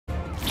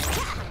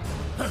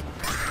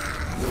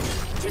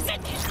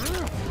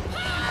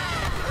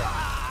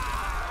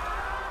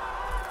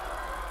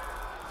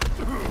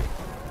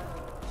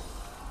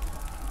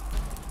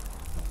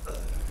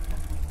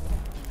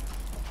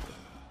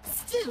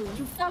Still,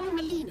 you follow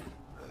Melina.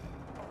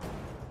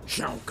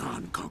 Shao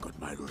Kahn conquered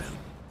my realm.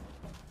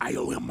 I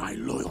owe him my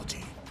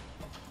loyalty.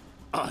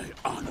 I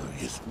honor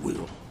his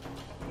will.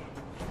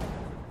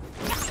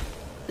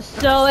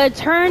 So it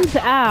turns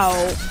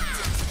out...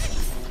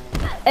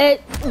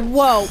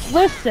 Whoa,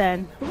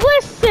 listen.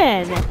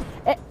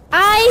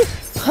 I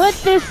put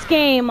this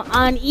game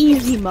on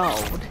easy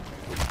mode.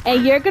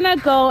 And you're gonna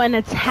go and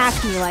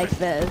attack me like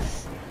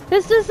this.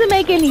 This doesn't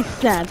make any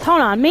sense.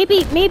 Hold on,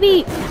 maybe...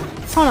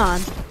 Hold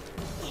on.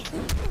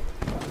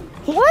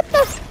 What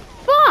the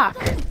fuck?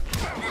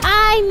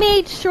 I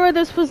made sure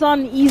this was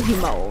on easy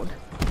mode.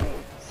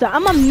 So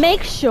I'm gonna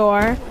make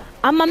sure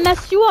I'm gonna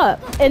mess you up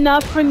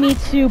enough for me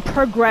to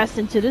progress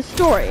into the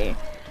story.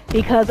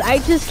 Because I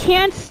just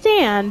can't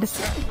stand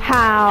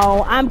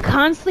how I'm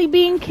constantly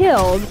being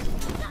killed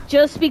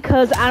just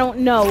because I don't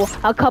know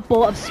a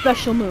couple of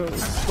special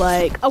moves.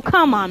 Like, oh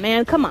come on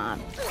man, come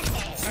on.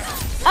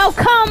 Oh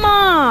come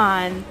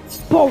on!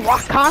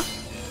 Baraka!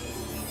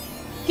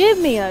 Give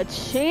me a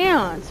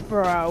chance,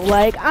 bro.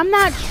 Like, I'm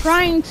not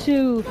trying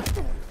to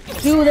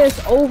do this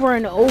over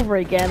and over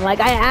again. Like,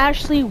 I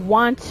actually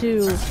want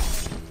to...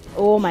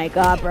 Oh my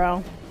god,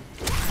 bro.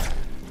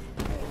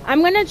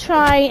 I'm gonna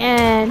try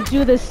and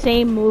do the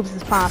same moves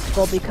as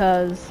possible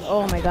because...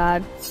 Oh my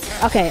god.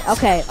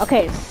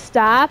 Okay.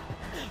 Stop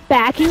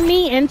backing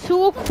me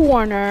into a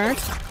corner.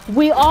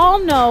 We all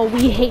know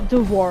we hate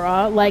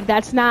Devora. Like,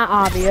 that's not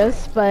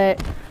obvious,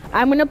 but...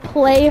 I'm gonna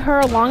play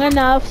her long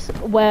enough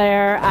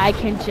where I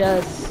can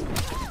just...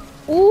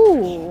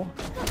 Ooh!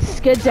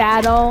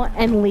 Skedaddle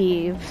and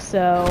leave,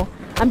 so...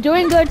 I'm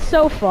doing good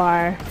so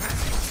far.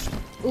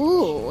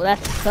 Ooh, that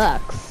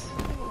sucks.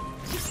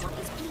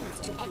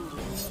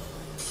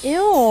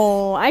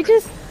 Ew, I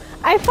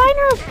find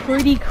her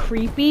pretty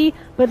creepy,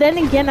 but then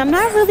again, I'm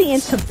not really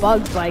into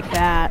bugs like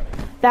that.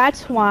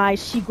 That's why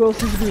she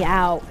grosses me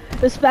out.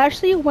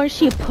 Especially when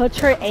she puts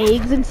her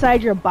eggs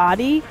inside your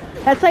body.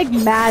 That's like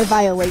mad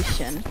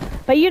violation.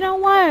 But you know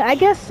what? I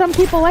guess some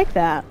people like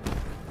that.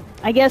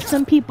 I guess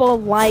some people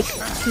like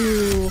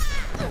to...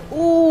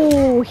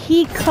 Ooh,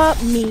 he cut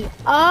me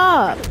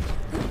up.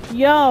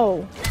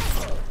 Yo.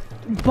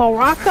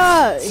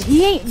 Baraka,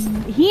 he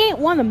ain't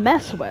one to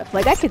mess with.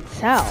 Like, I could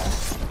tell.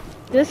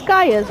 This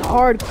guy is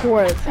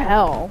hardcore as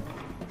hell.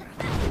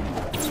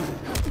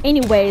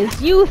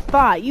 Anyways, you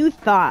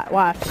thought.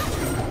 Watch.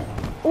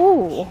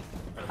 Ooh.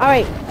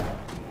 Alright.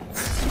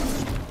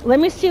 Let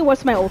me see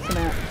what's my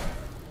ultimate.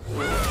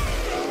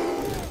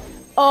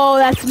 Oh,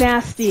 that's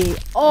nasty.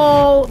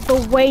 Oh,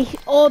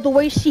 the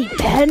way she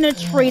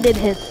penetrated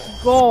his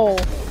skull.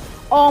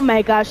 Oh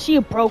my gosh, she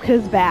broke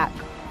his back.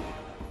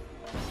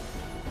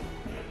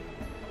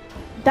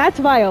 That's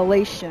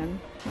violation.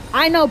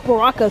 I know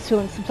Baraka's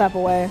feeling some type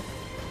of way.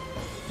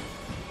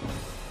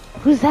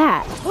 Who's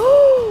that?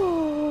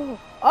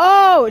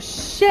 Oh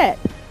shit.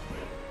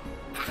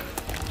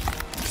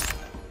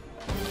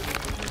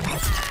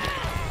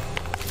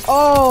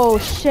 Oh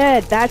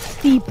shit, that's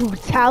the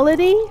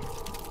brutality?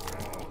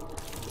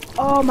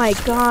 Oh my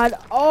god,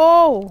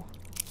 oh!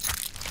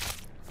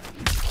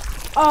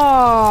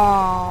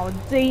 Oh,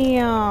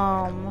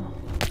 damn.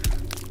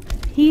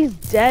 He's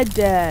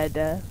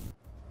dead.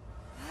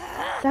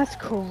 That's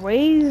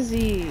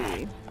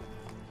crazy.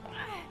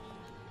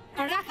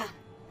 Baraka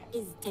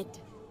is dead.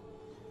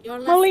 Your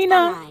last Melina.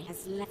 ally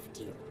has left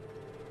you.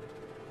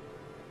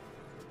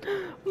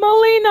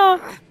 Melina!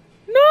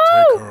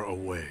 No! Take her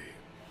away.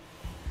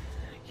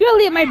 You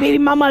leave my baby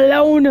mama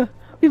alone.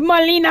 Leave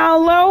Melina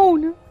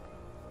alone.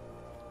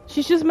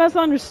 She's just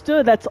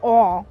misunderstood, that's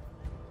all.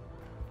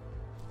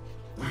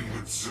 We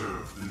would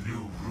serve the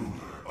new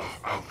ruler of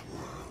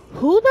Outworld.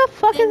 Who the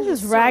fuck is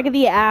this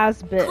raggedy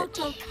ass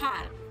bitch?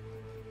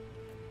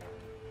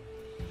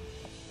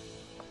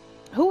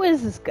 Who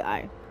is this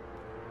guy?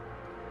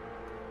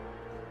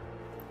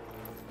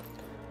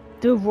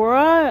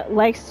 Devora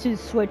likes to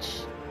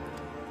switch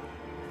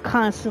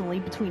constantly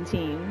between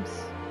teams.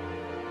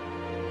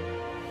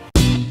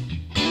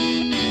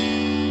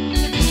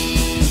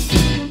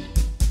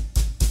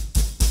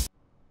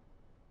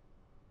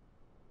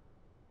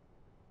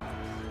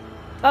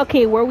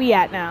 Okay, where we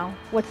at now?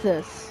 What's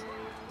this?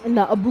 In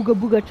the Abuga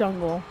Booga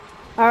jungle.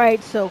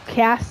 Alright, so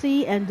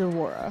Cassie and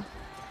Devora.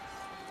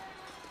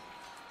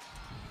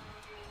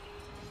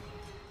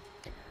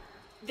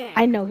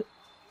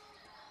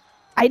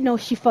 I know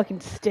she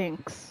fucking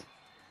stinks.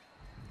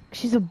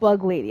 She's a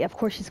bug lady. Of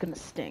course she's gonna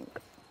stink.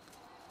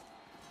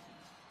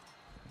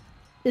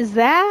 Is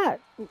that...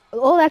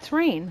 Oh, that's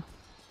Rain.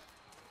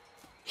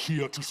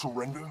 Here to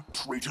surrender,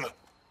 traitor?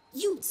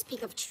 You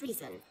speak of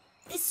treason.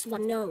 This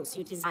one knows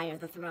you desire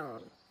the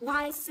throne.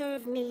 Why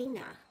serve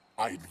Melina?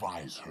 I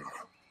advise her.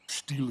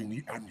 Stealing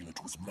the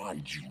amulet was my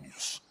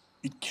genius.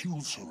 It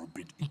kills her a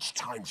bit each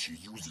time she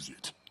uses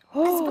it.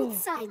 As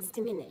both sides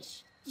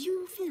diminish,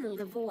 you fill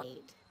the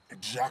void.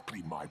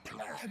 Exactly my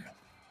plan.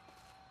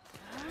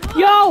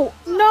 Yo,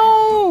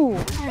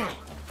 no!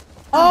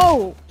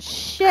 Oh,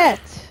 shit.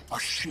 A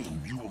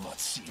shame you will not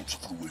see its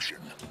fruition.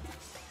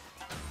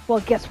 Well,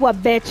 guess what,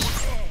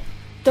 bitch?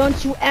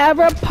 Don't you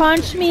ever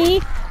punch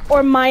me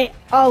or my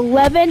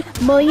 11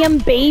 million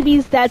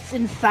babies that's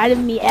inside of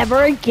me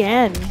ever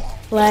again.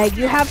 Like,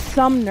 you have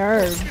some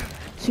nerve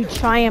to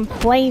try and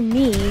play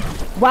me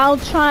while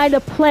trying to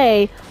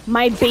play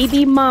my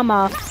baby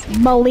mama,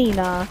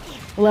 Melina.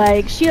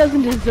 Like, she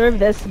doesn't deserve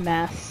this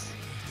mess.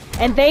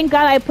 And thank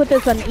God I put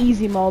this on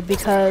easy mode,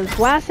 because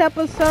last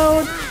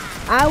episode,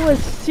 I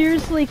was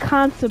seriously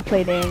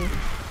contemplating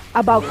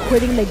about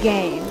quitting the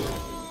game.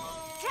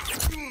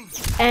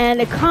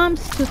 And it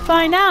comes to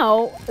find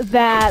out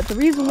that the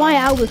reason why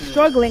I was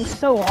struggling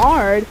so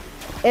hard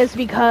is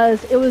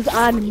because it was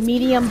on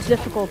medium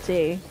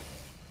difficulty.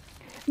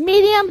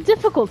 Medium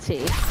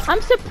difficulty.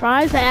 I'm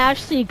surprised I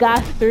actually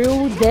got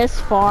through this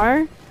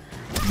far.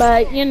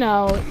 But, you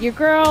know, your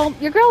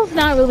girl's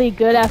not really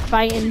good at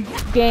fighting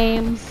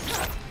games.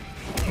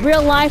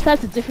 Real life,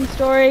 that's a different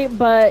story,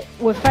 but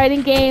with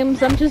fighting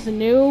games, I'm just a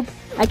noob.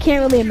 I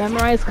can't really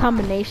memorize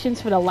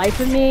combinations for the life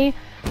of me.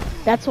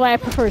 That's why I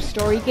prefer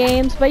story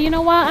games, but you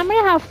know what? I'm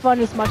gonna have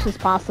fun as much as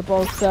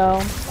possible, so...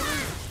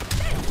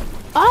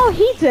 Oh,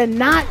 he did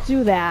not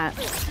do that.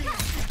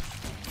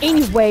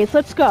 Anyways,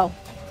 let's go.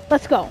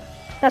 Let's go.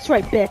 That's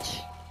right, bitch.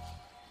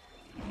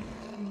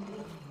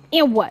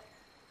 And what?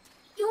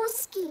 Your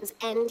schemes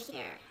end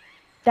here.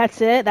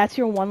 That's it? That's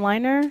your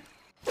one-liner?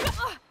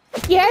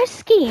 Your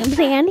schemes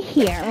end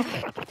here.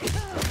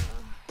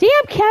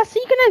 Damn, Cassie,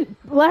 you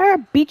gonna let her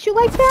beat you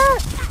like that?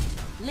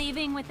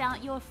 Leaving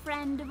without your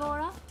friend,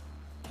 Devora?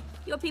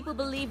 Your people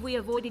believe we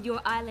avoided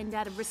your island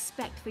out of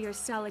respect for your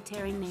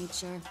solitary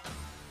nature.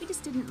 We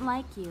just didn't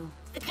like you.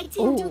 The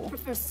Kaitian do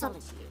prefer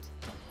solitude,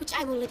 which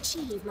I will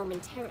achieve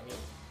momentarily.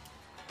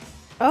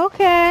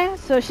 Okay,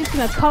 so she's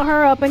gonna call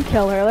her up and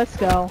kill her. Let's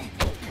go.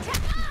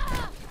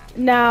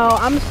 Now,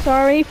 I'm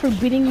sorry for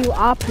beating you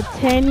up,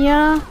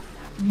 Tanya,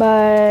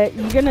 but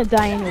you're gonna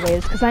die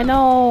anyways, because I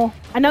know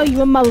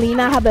you and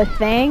Melina have a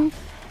thing,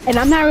 and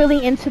I'm not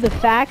really into the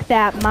fact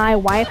that my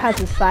wife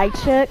has a side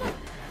chick,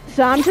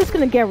 so I'm just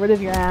gonna get rid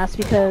of your ass,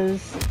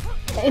 because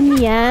in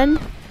the end,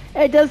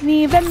 it doesn't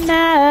even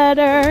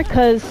matter,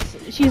 because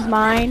she's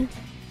mine,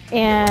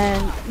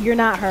 and you're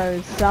not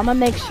hers, so I'm gonna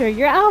make sure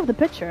you're out of the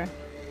picture.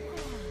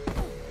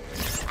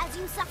 As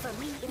you suffer,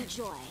 we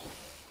enjoy.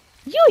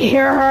 You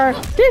hear her?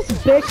 This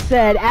bitch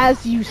said,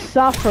 as you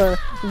suffer,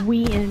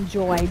 we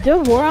enjoy.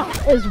 Devora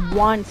is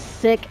one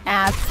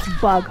sick-ass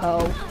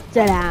bugho.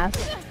 Deadass.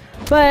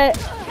 But,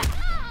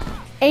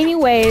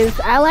 anyways,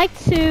 I like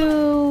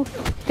to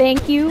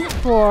thank you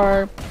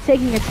for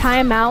taking your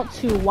time out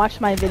to watch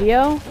my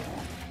video.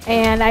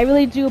 And I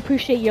really do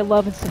appreciate your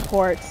love and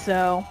support,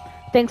 so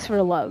thanks for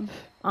the love,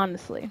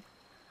 honestly.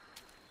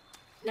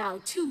 Now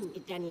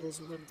 2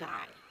 Daniels will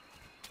die.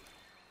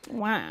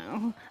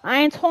 Wow.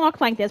 I ain't talk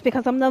like this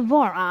because I'm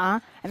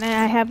Devora, and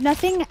I have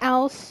nothing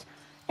else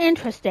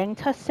interesting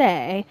to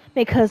say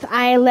because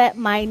I let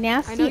my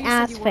nasty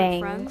ass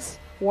fangs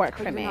work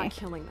for me. Not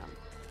killing them.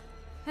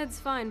 Head's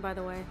fine, by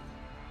the way.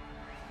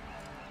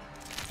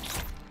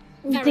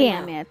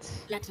 Damn it.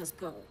 Let us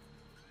go.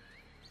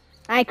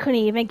 I couldn't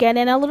even get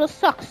in a little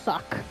suck.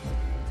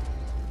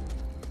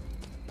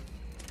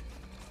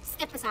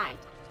 Step aside.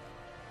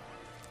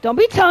 Don't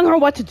be telling her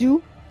what to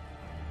do.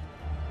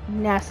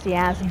 Nasty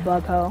ass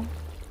bugho.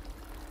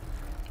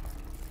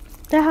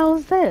 The hell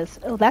is this?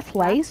 Oh, that's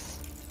lice.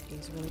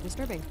 It's really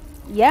disturbing.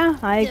 Yeah,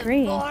 I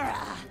agree. Devora.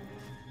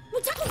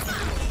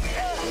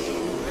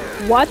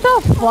 What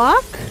the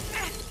fuck?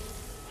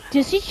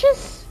 Did she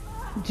just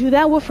do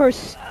that with her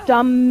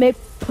stomach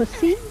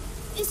pussy?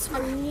 This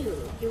one knew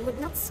you would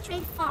not stray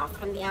far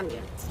from the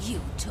amulet. You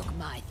took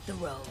my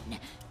throne.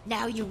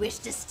 Now you wish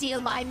to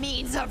steal my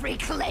means of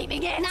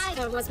reclaiming it?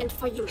 Neither was meant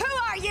for you. Who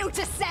are you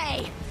to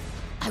say?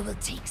 I will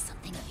take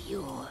something of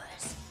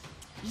yours.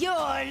 Your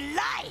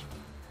life!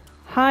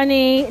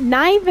 Honey,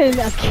 not even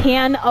a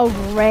can of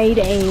Raid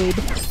Aid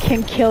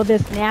can kill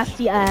this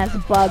nasty ass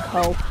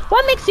bugho.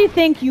 What makes you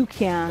think you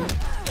can?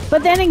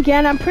 But then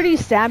again, I'm pretty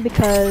sad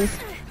because,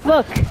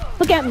 look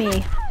at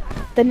me.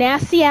 The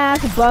nasty ass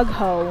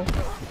bugho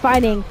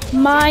fighting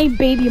my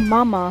baby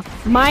mama,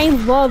 my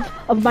love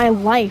of my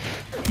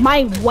life,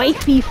 my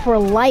wifey for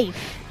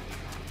life,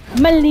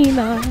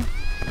 Melina.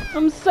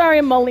 I'm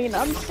sorry, Melina.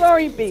 I'm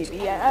sorry,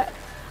 baby.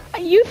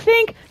 You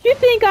think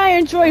I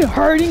enjoy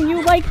hurting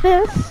you like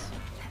this?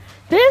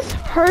 This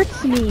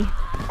hurts me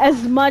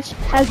as much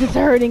as it's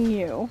hurting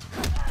you.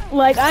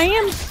 Like, I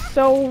am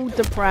so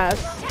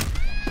depressed.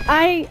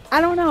 I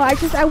don't know.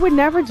 I would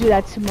never do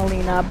that to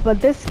Melina,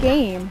 but this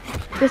game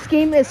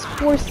is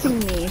forcing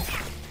me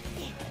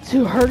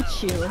to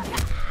hurt you.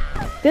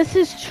 This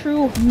is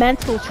true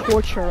mental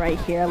torture right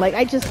here. Like,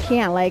 I just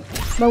can't. Like,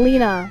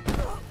 Melina,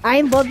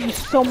 I love you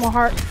so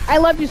much. I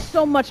love you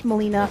so much,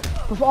 Melina,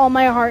 with all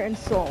my heart and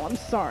soul. I'm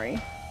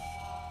sorry.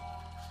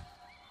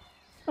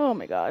 Oh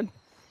my god.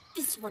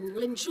 This one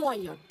will enjoy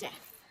your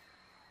death.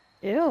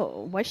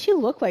 Ew, why'd she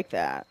look like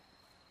that?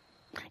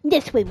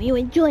 This way you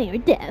enjoy your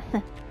death.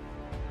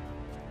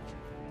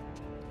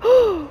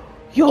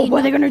 Yo, what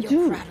are they gonna Enough of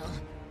your do? prattle.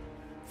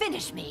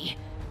 Finish me,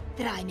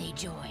 that I may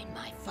join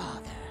my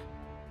father.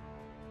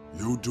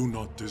 You do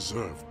not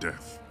deserve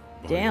death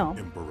by Damn. an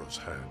emperor's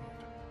hand.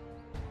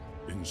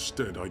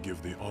 Instead, I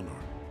give the honor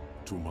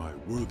to my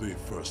worthy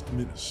first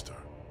minister.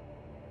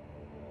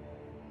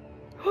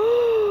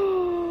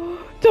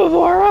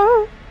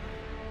 Devora?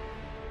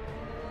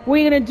 What are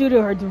you gonna do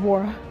to her,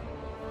 Devora?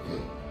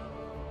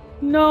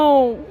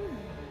 No.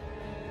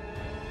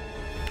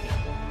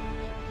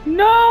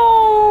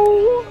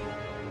 No!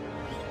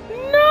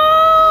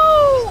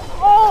 No!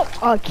 Oh,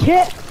 a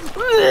kid.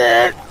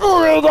 Oh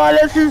my god,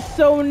 this is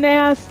so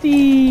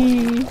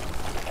nasty.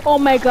 Oh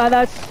my god,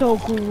 that's so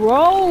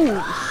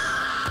gross.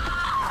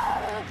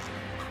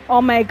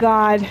 Oh my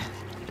god.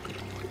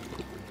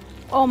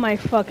 Oh my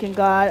fucking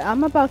god.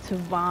 I'm about to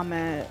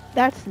vomit.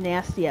 That's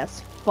nasty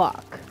as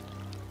fuck.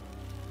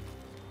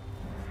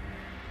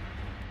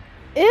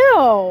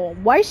 Ew.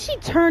 Why is she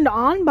turned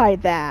on by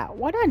that?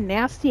 What a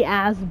nasty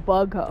ass The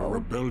bugho.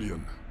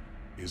 rebellion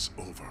is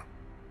over.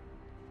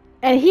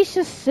 And he's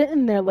just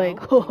sitting there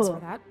like, Well, thanks for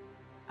that.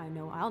 I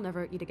know I'll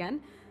never eat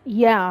again.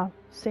 yeah,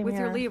 same With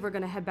here. your leave, we're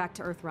gonna head back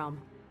to Earthrealm.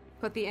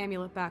 Put the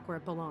amulet back where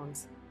it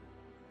belongs.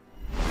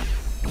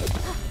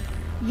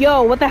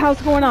 Yo, what the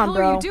hell's going on, What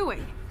the hell bro? are you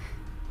doing?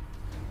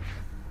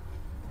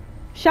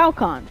 Shao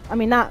Kahn. I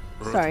mean, not,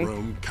 sorry.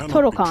 Earthrealm cannot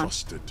Total be Kahn.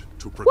 trusted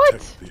to protect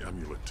What? the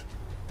amulet.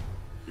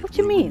 It What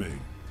you will mean? remain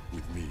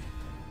with me.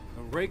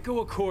 The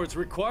Reiko Accords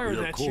require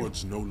The that you...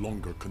 Accords no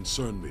longer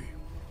concern me,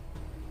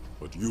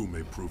 but you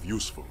may prove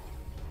useful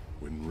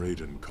when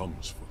Raiden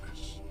comes for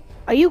this.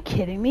 Are you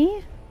kidding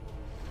me?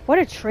 What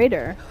a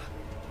traitor.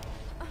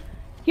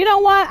 You know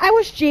what? I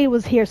wish Jade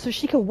was here so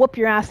she could whoop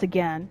your ass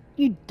again.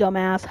 You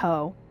dumbass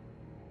hoe.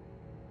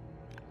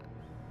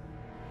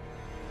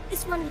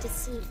 This one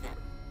deceived them.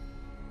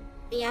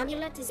 The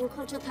amulet is in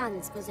Kotal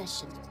Khan's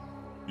possession.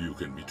 You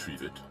can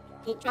retrieve it.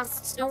 He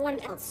trusts no one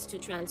else to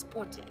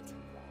transport it.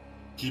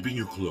 Keeping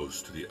you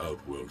close to the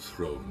Outworld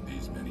throne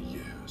these many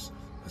years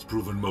has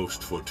proven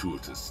most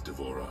fortuitous,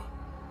 Devora.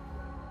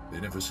 They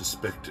never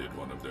suspected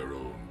one of their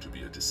own to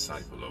be a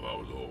disciple of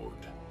our Lord.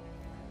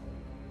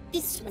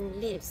 This one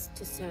lives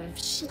to serve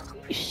Shinnok.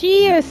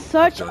 She is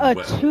such a done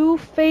well.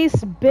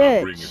 two-faced Now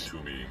bring it bitch.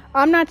 to me.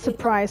 I'm not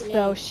surprised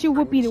though. She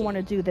would be the one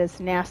to do this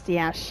nasty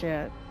ass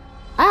shit.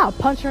 I'll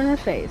punch her in her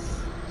face.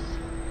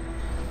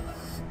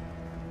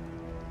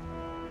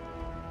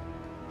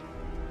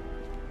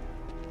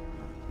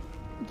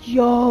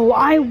 Yo,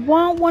 I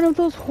want one of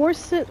those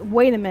horses.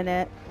 Wait a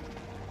minute.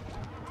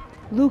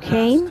 Liu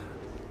Kang?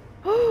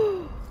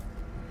 Oh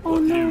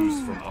What news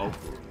no. from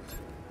Outworld?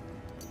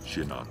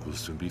 Shinnok will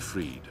soon be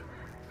freed.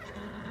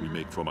 We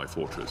make for my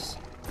fortress.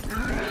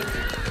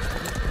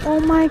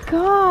 Oh my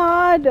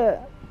god.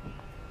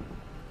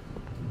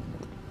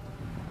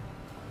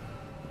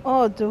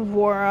 Oh,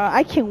 Devora.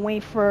 I can't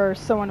wait for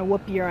someone to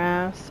whoop your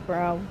ass,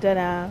 bro. Dead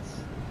ass.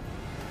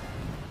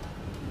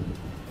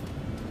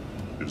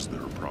 Is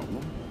there a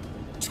problem?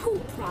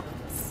 2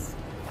 problems.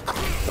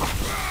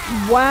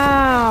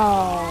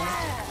 Wow.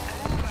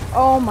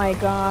 Oh my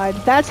god.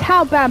 That's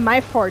how bad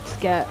my farts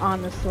get,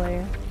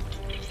 honestly.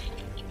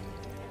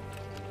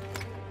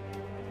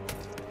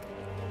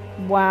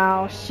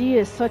 Wow, she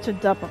is such a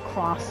double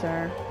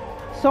crosser.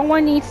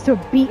 Someone needs to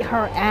beat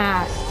her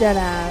ass, dead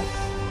ass.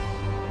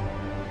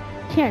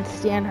 Can't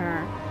stand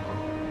her.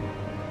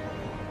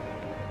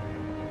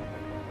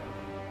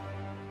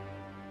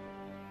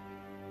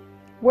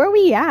 Where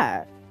we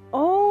at?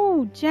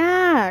 Oh,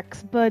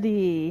 Jax,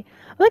 buddy.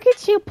 Look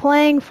at you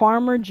playing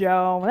Farmer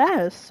Joe. That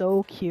is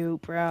so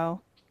cute, bro.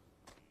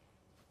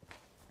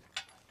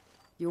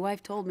 Your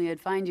wife told me I'd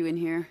find you in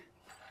here.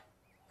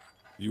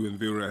 You and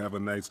Vera have a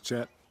nice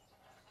chat?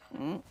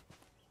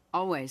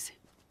 Always. Is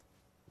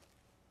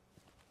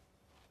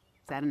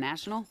that a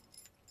national?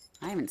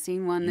 I haven't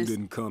seen one You this...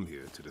 didn't come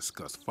here to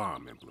discuss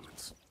farm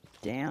implements.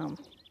 Damn.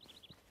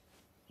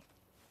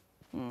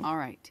 All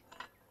right.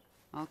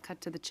 I'll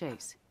cut to the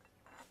chase.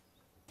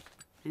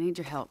 I need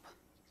your help.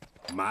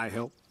 My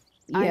help?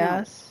 I know.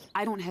 Yes.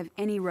 I don't have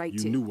any right You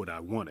to... knew what I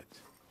wanted.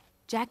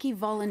 Jackie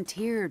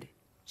volunteered.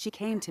 She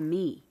came to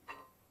me.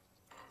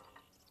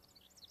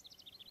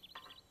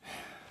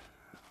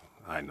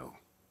 I know.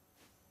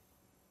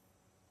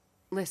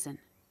 Listen.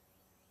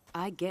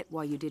 I get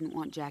why you didn't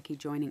want Jackie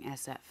joining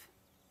SF.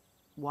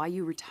 Why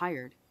you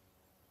retired.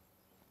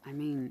 I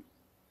mean,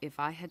 if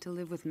I had to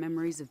live with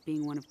memories of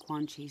being one of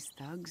Quan Chi's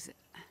thugs,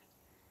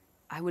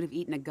 I would have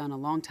eaten a gun a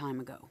long time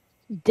ago.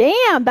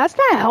 Damn, that's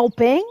not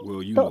helping.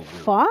 Well, you the know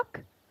Vera. fuck?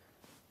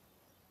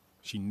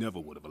 She never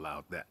would have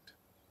allowed that.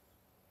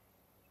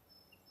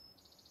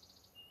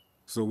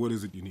 So what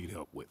is it you need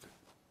help with?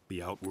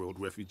 The Outworld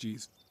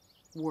refugees?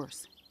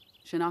 Worse.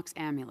 Shinnok's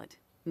amulet.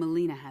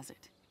 Melina has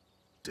it.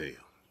 Damn.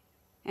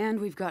 And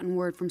we've gotten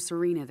word from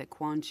Serena that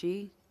Quan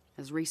Chi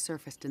has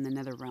resurfaced in the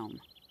Netherrealm.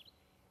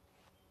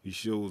 He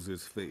shows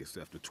his face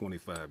after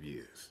 25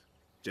 years,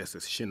 just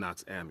as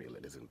Shinnok's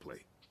amulet is in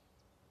play.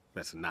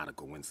 That's not a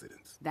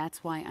coincidence.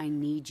 That's why I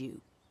need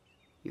you.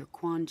 Your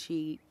Quan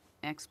Chi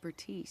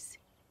expertise.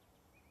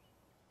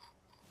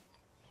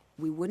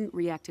 We wouldn't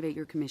reactivate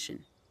your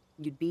commission.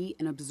 You'd be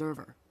an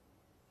observer.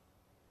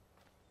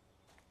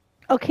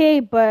 Okay,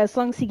 but as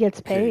long as he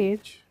gets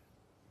paid. Cage.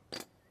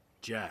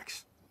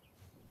 Jax,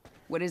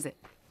 What is it?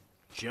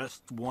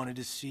 just wanted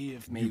to see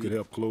if maybe... You could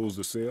help close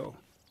the cell?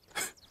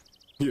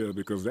 Yeah,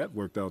 because that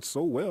worked out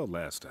so well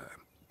last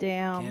time.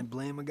 Damn. Can't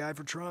blame a guy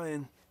for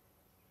trying.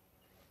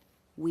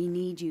 We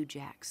need you,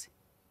 Jax.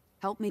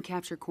 Help me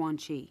capture Quan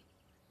Chi.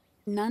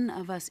 None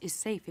of us is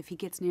safe if he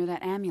gets near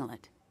that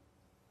amulet.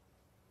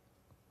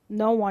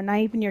 No one, not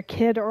even your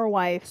kid or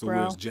wife, So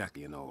bro. where's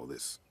Jackie in all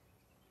this?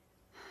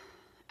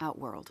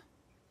 Outworld.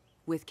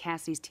 With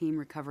Cassie's team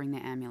recovering the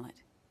amulet.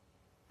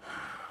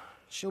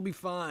 She'll be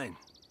fine.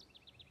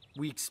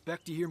 We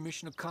expect to hear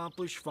mission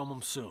accomplished from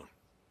him soon.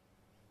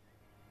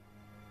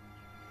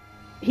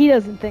 He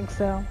doesn't think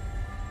so.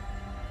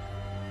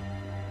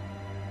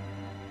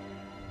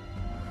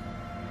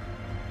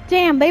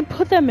 Damn, they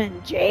put them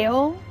in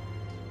jail?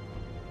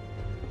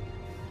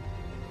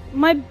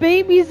 My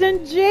baby's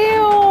in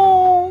jail!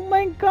 Oh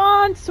my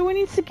god, so we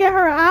need to get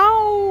her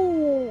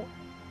out!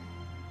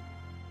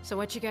 So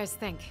what you guys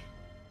think?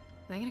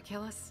 Are they gonna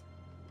kill us?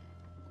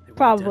 They would've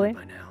Probably.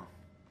 done it by now.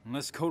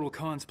 Unless Kotal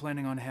Khan's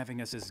planning on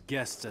having us as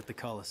guests at the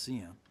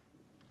Coliseum.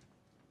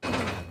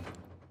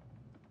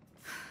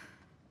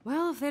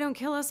 Well, if they don't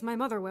kill us, my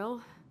mother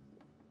will.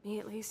 Me,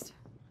 at least.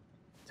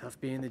 Tough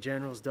being the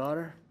general's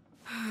daughter?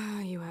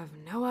 You have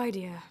no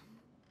idea.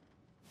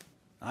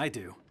 I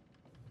do.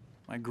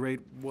 My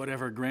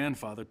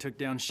great-whatever-grandfather took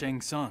down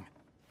Shang Tsung.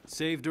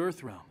 Saved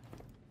Earthrealm.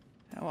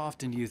 How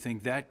often do you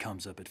think that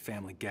comes up at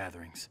family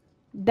gatherings?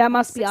 That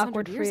must be 600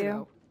 awkward for years you.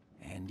 ago.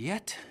 And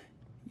yet,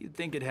 you'd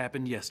think it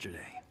happened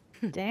yesterday.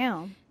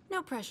 Damn.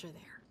 No pressure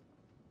there.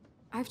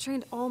 I've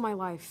trained all my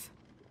life.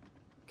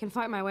 Can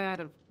fight my way out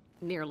of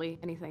nearly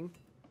anything.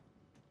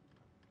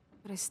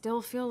 But I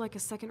still feel like a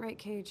second-rate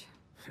cage.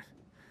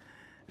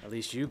 At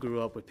least you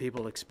grew up with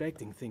people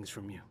expecting things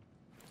from you.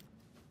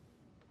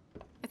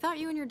 I thought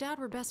you and your dad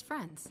were best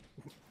friends.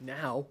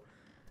 Now,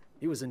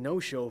 he was a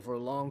no-show for a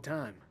long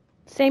time.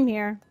 Same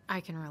here.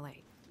 I can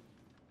relate.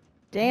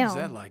 Damn. What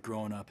was that like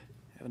growing up?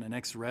 Having an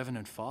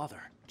ex-revenant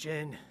father?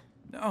 Jen.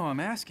 No,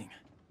 I'm asking.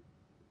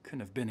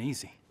 Couldn't have been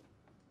easy.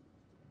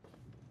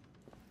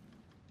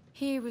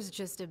 He was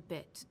just a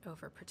bit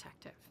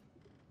overprotective.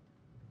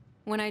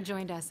 When I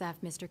joined SF,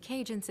 Mr.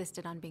 Cage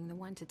insisted on being the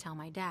one to tell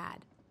my dad.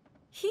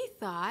 He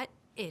thought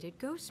it'd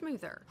go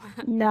smoother.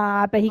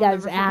 Nah, but he I'll got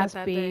his never forget ass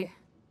that beat. day.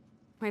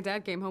 My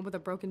dad came home with a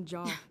broken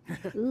jaw.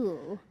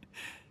 Ooh.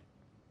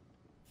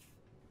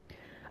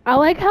 I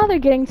like how they're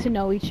getting to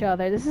know each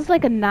other. This is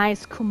like a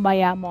nice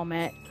kumbaya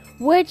moment,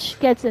 which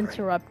gets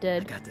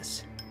interrupted. I got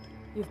this.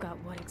 You've got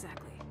what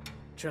exactly?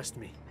 Trust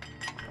me.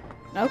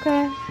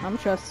 Okay, I'm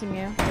trusting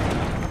you.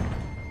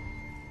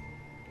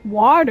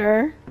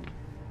 Water?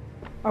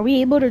 Are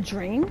we able to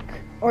drink?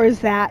 Or is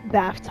that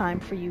bath time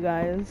for you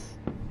guys?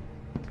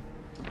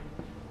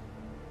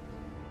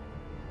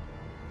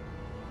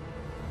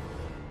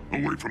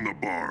 Away from the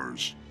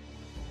bars.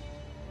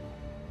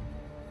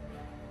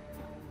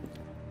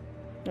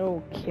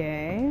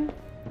 Okay.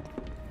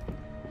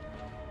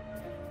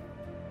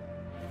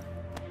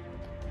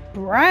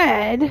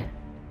 Bread?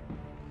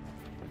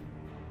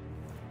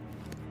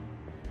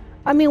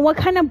 I mean, what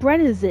kind of bread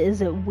is it?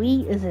 Is it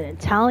wheat? Is it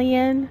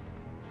Italian?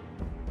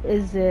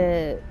 Is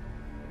it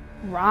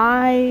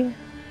rye?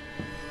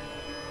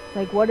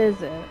 Like, what is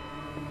it?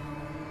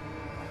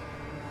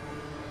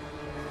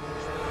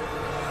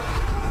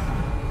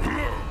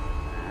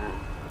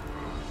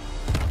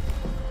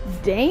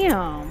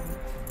 Damn.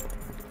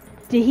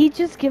 Did he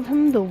just give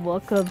him the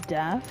look of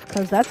death?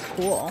 Because that's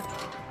cool.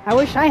 I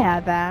wish I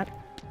had that.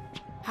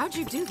 How'd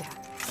you do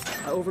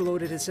that? I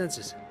overloaded his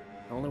senses.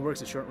 It only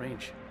works at short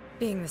range.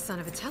 Being the son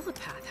of a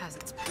telepath has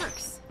its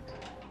perks.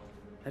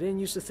 I didn't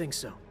used to think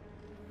so.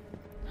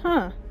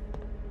 Huh.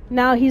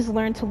 Now he's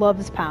learned to love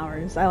his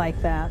powers. I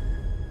like that.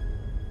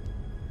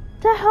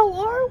 The hell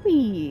are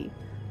we?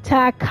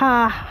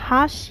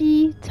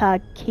 Takahashi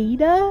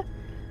Takeda?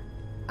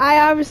 I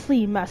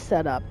obviously messed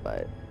that up,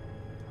 but...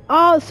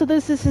 Oh, so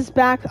this is his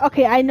back...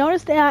 Okay, I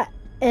noticed that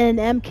in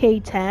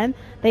MK10,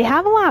 they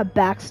have a lot of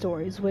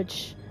backstories,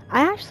 which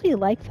I actually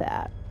like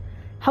that.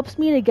 Helps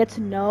me to get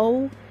to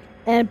know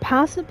and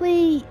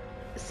possibly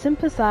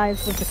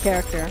sympathize with the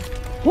character.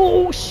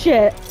 Oh,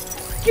 shit!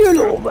 Get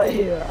over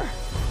here!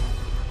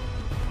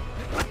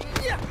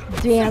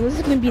 Damn, this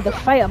is gonna be the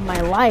fight of my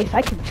life.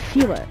 I can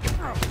feel it.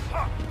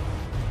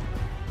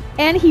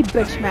 And he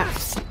bitch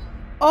maps.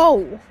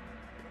 Oh!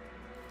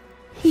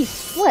 He's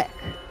slick.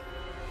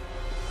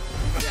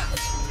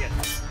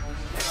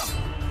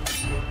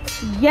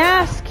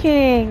 Yes,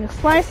 King!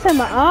 Slice him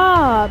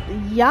up!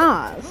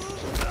 Yes!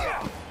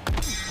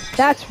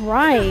 That's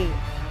right.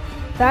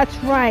 That's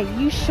right.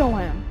 You show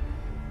him.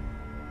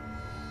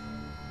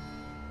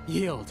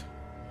 Yield.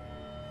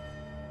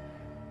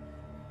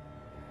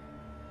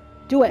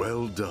 Do it.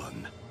 Well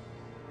done.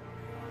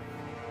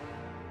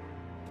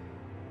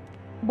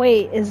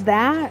 Wait, is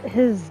that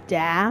his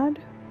dad?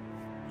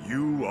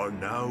 You are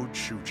now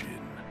Chujin.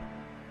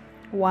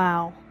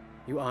 Wow.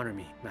 You honor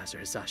me, Master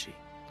Hisashi.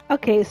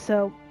 Okay,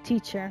 so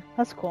teacher.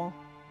 That's cool.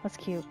 That's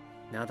cute.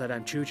 Now that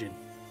I'm Chujin,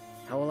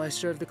 how will I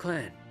serve the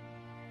clan?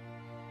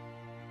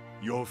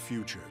 Your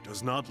future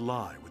does not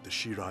lie with the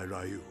Shirai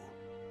Ryu.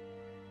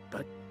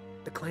 But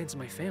the clan's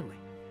my family.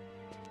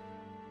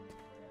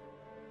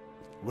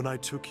 When I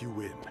took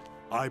you in,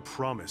 I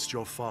promised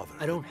your father...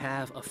 I don't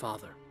have a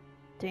father.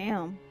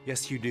 Damn.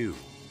 Yes, you do.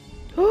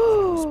 I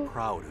was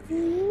proud of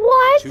you.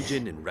 What?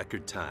 Chujin in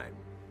record time.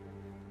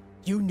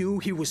 You knew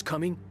he was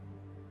coming?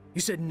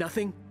 You said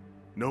nothing?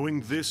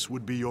 Knowing this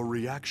would be your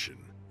reaction,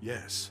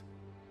 yes.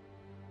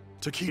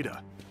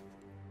 Takeda,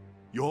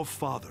 your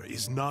father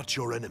is not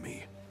your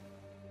enemy.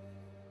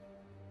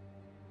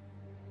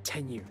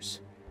 10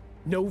 years.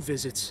 No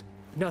visits.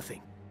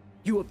 Nothing.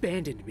 You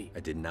abandoned me. I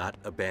did not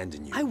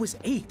abandon you. I was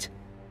 8.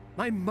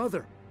 My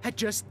mother had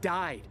just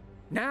died.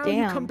 Now you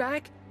Damn. come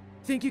back?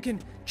 Think you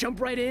can jump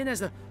right in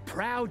as a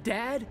proud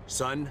dad?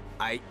 Son,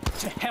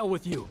 To hell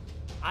with you.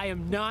 I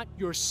am not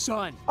your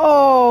son.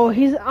 Oh,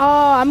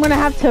 I'm gonna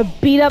have to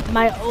beat up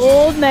my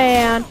old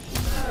man.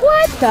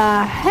 What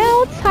the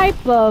hell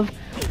type of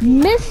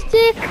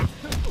mystic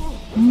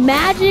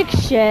magic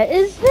shit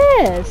is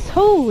this?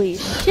 Holy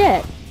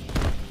shit.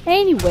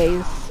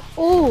 Anyways,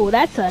 ooh,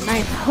 that's a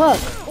nice hook.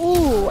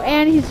 Ooh,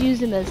 and he's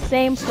using the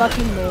same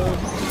fucking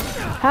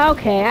moves.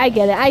 Okay, I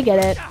get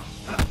it.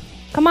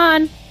 Come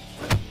on.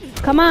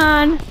 Come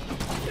on.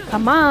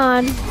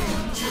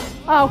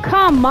 Oh,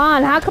 come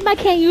on. How come I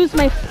can't use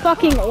my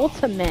fucking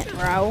ultimate,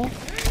 bro?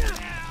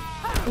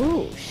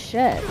 Ooh,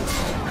 shit.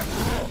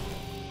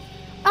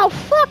 Oh,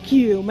 fuck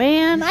you,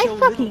 man. I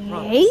fucking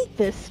hate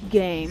this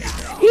game.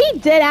 He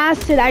dead ass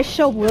said I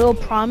show little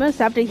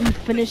promise after he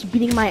finished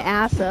beating my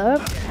ass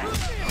up.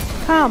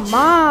 Come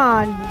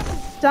on.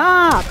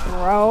 Stop,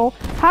 bro.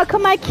 How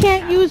come I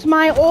can't use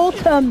my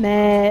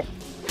ultimate?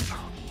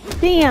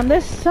 Damn,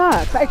 this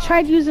sucks. I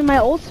tried using my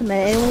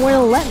ultimate and it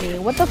wouldn't let me.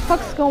 What the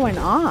fuck's going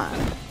on?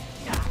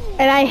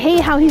 And I hate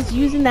how he's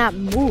using that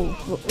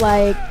move.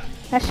 Like,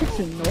 that shit's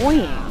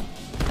annoying.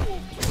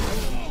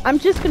 I'm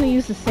just gonna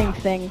use the same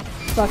thing.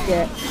 Fuck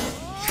it.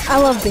 I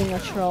love being a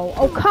troll.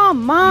 Oh,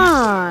 come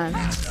on!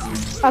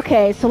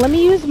 Okay, so let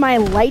me use my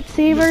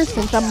lightsaber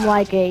since I'm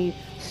like a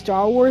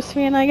Star Wars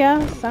fan, I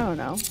guess. I don't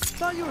know.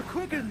 Thought you were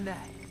quicker than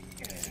that.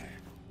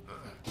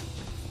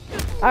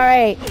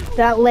 Alright,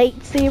 that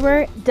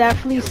lightsaber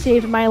definitely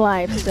saved my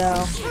life,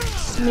 so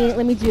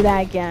let me do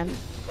that again.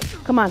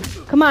 Come on,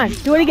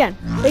 do it again.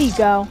 There you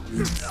go.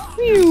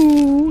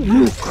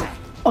 Luke,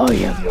 I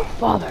am your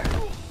father.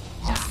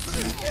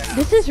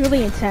 This is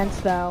really intense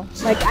though.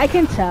 Like, I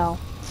can tell.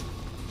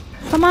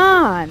 Come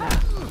on.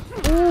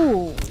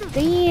 Ooh,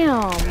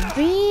 damn.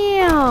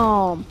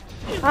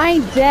 I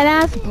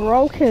deadass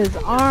broke his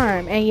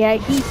arm and yet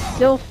he's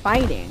still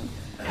fighting.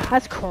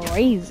 That's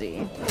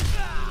crazy.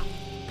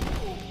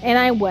 And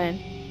I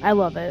win. I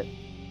love it.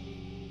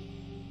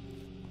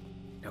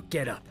 Now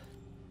get up.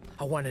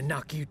 I want to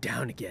knock you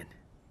down again.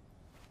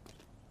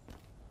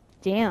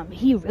 Damn,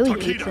 he really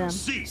hates him.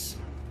 Cease!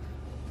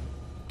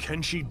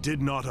 Kenshi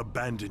did not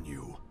abandon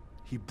you.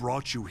 He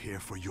brought you here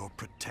for your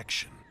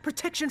protection.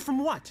 Protection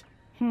from what?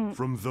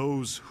 From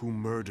those who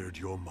murdered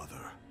your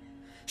mother.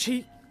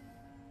 She...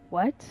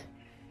 What?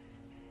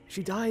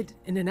 She died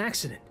in an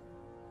accident.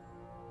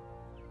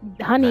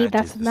 Honey, That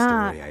that's is the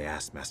not... story I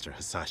asked Master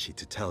Hisashi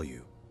to tell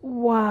you.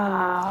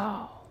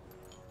 Wow.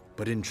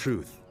 But in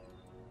truth,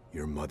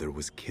 your mother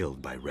was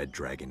killed by Red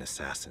Dragon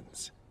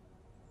assassins.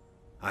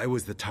 I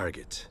was the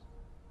target.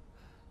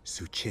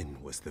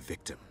 Suchin was the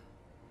victim.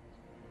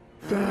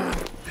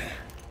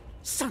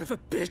 Son of a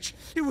bitch!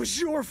 It was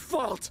your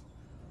fault!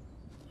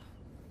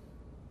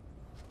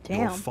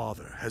 Damn. Your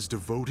father has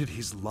devoted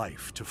his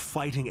life to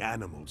fighting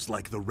animals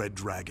like the Red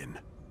Dragon.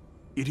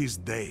 It is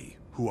they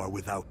who are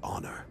without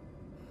honor.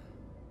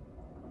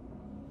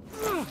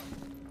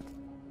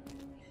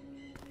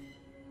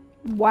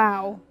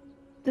 Wow.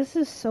 This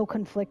is so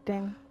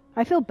conflicting.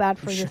 I feel bad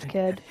for this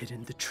kid. Have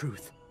hidden the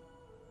truth.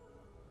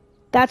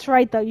 That's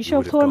right, though. You should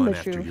have told him the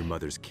after truth. your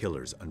mother's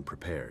killers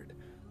unprepared.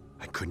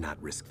 I could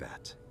not risk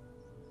that.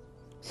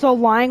 So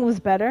lying was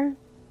better?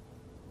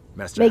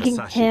 Master Making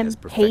Hisashi him has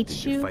perfected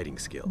hate your you fighting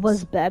skills.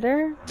 was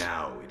better?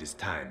 Now it is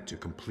time to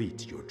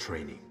complete your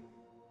training.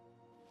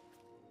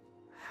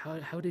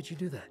 How did you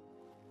do that?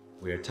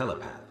 We are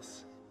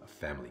telepaths, a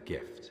family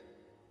gift.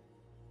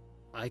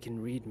 I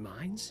can read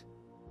minds?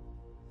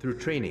 Through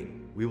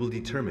training, we will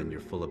determine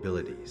your full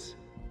abilities.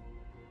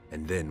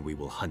 And then we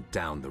will hunt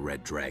down the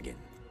Red Dragon.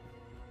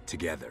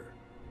 Together.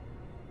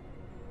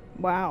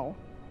 Wow.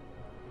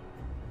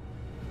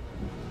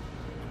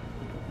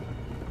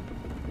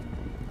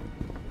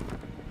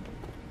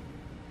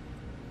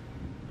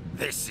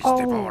 This is Oh,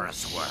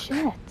 Devora's work.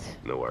 shit.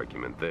 No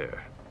argument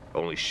there.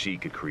 Only she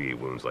could create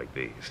wounds like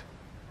these.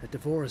 That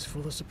Devora's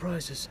full of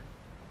surprises.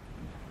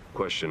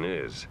 Question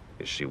is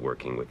she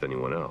working with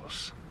anyone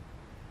else?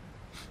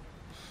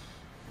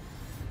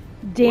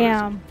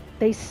 Damn.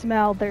 They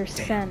smell their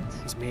scent.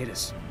 He's made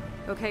us.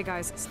 Okay,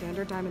 guys,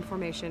 standard diamond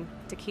formation.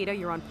 Takeda,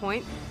 you're on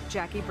point.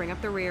 Jackie, bring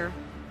up the rear.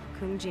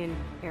 Kung Jin,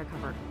 air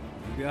cover.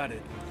 You got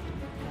it.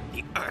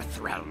 The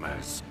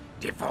Earthrealmers.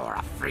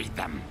 Devora freed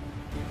them.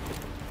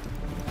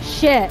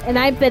 Shit, and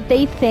I bet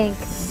they think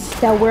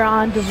that we're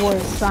on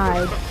Devora's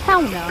side.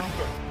 Hell no.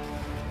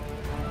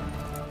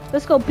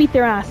 Let's go beat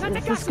their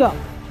asses. Let's go.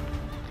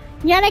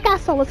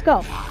 Yanagaso, let's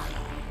go.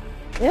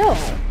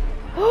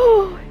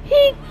 Ew.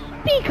 He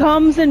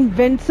becomes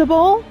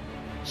invincible?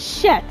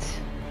 Shit.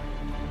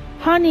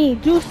 Honey,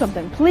 do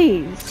something,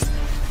 please.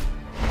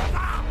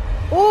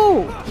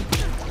 Ooh.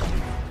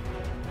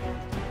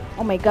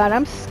 Oh my god,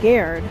 I'm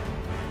scared.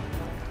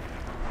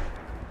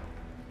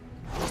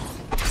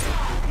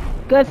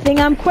 Good thing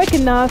I'm quick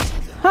enough.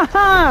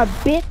 Haha,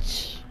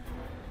 bitch.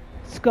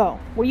 Let's go.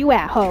 Where you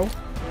at, ho?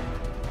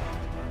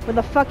 Where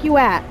the fuck you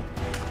at?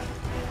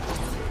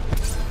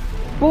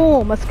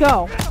 Boom, let's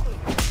go.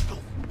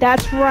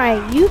 That's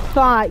right. You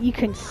thought you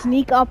can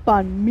sneak up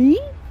on me?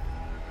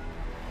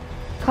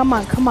 Come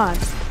on, come on.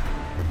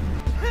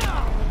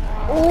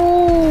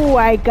 Oh,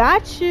 I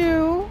got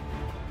you.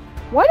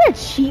 What a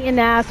cheating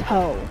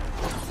asshole.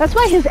 That's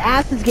why his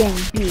ass is getting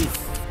beat.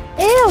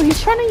 Ew,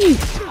 he's trying to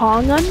use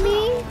tongue on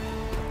me?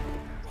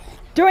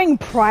 During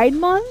Pride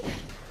Month?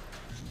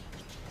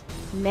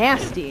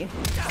 Nasty.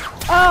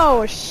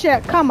 Oh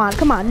shit, come on,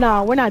 come on.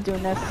 No, we're not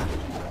doing this.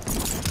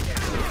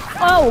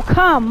 Oh,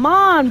 come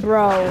on,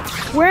 bro.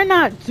 We're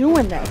not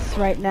doing this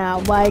right now.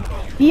 Like,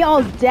 the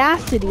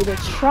audacity to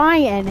try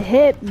and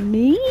hit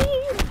me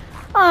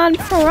on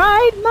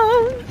Pride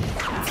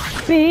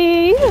Month.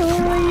 Be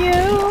who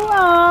you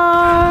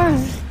are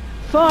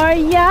for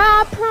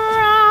your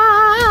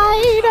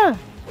pride.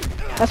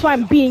 That's why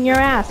I'm beating your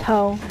ass,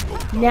 ho.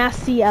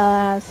 Nasty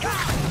ass.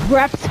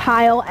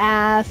 Reptile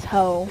ass,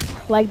 ho.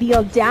 Like, the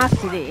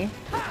audacity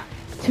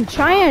to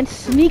try and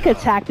sneak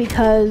attack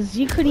because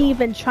you couldn't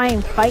even try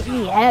and fight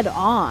me head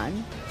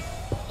on.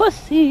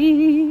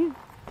 Pussy.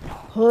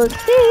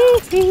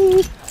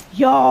 Pussy.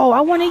 Yo,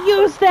 I want to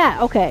use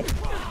that. Okay.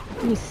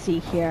 Let me see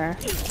here.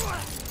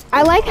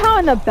 I like how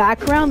in the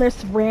background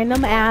there's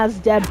random ass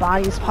dead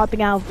bodies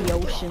popping out of the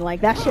ocean.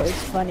 Like, that shit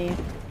is funny.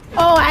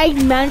 Oh, I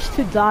managed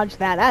to dodge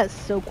that. That is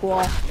so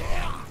cool.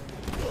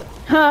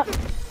 Huh.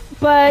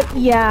 But,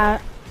 yeah.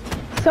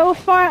 So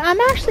far, I'm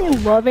actually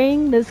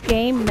loving this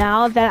game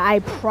now that I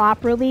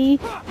properly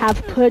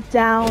have put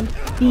down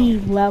the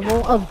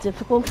level of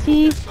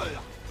difficulty.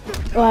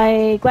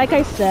 Like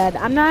I said,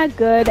 I'm not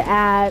good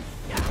at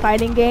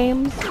fighting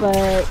games,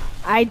 but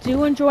I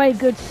do enjoy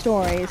good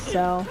stories,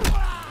 so...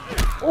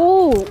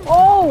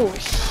 Oh,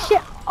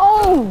 shit,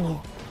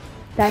 oh!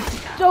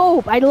 That's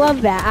dope, I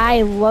love that,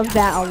 a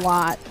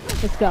lot.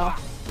 Let's go.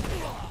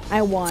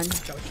 I won.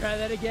 Shall we try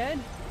that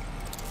again?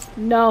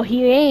 No,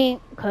 he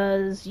ain't,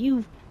 cause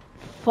you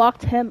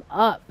fucked him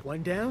up.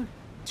 1 down,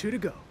 2 to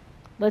go.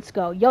 Let's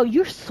go. Yo,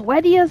 you're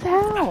sweaty as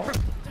hell.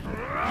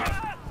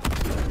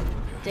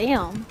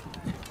 Damn.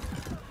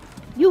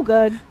 You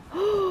good?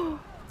 You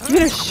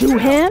gonna shoot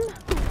him?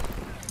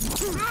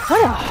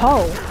 What a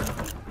hoe.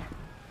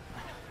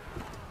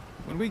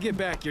 When we get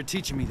back, you're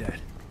teaching me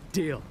that.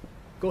 Deal.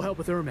 Go help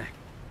with Ermac.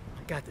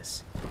 I got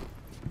this.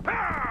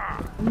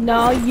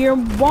 No, you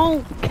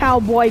won't,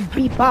 cowboy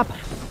bebop.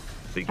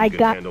 Think you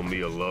can handle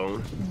me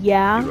alone?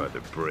 Yeah. You're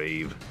either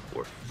brave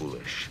or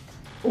foolish.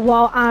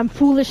 Well, I'm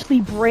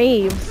foolishly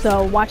brave,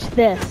 so watch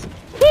this.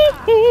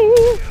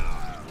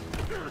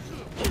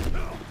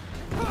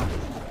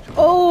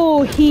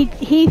 Oh, he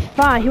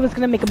thought he was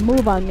gonna make a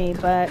move on me,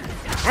 but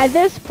at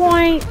this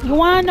point, you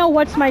wanna know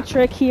what's my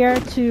trick here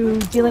to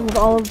dealing with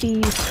all of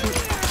these?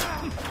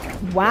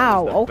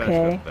 Wow,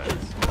 okay.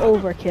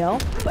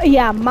 Overkill. But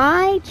yeah,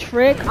 my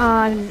trick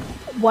on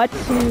what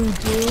to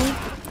do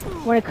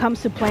when it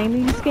comes to playing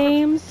these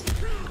games,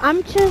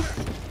 I'm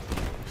just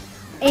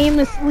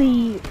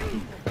aimlessly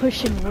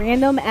pushing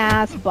random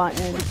ass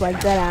buttons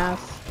like that ass.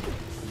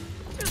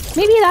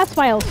 Maybe that's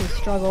why I also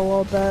struggle a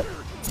little bit.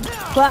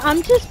 But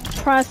I'm just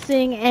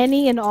pressing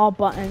any and all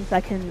buttons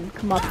I can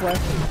come up with.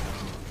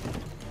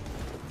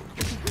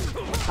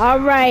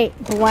 Alright,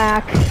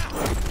 Black.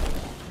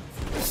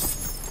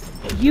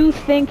 You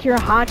think you're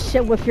hot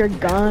shit with your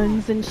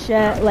guns and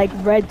shit, like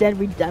Red Dead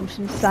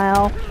Redemption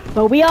style,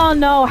 but we all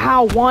know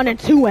how 1 and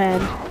 2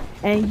 end,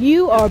 and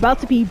you are about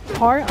to be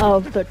part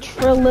of the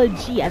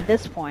trilogy at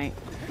this point.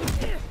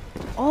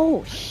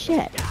 Oh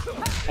shit.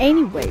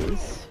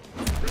 Anyways,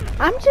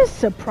 I'm just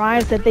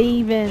surprised that they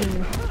even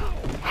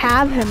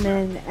have him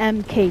in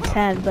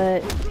MK10,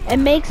 but it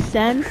makes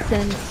sense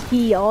since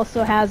he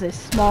also has a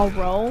small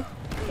role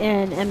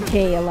in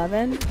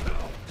MK11.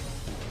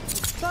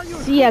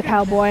 See ya,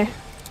 cowboy.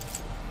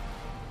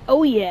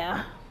 Oh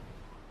yeah.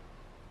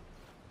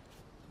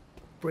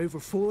 Brave or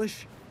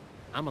foolish,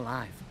 I'm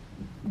alive.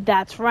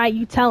 That's right,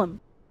 you tell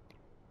him.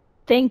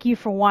 Thank you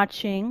for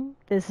watching.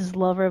 This is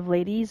Lover of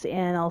Ladies,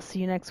 and I'll see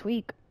you next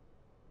week.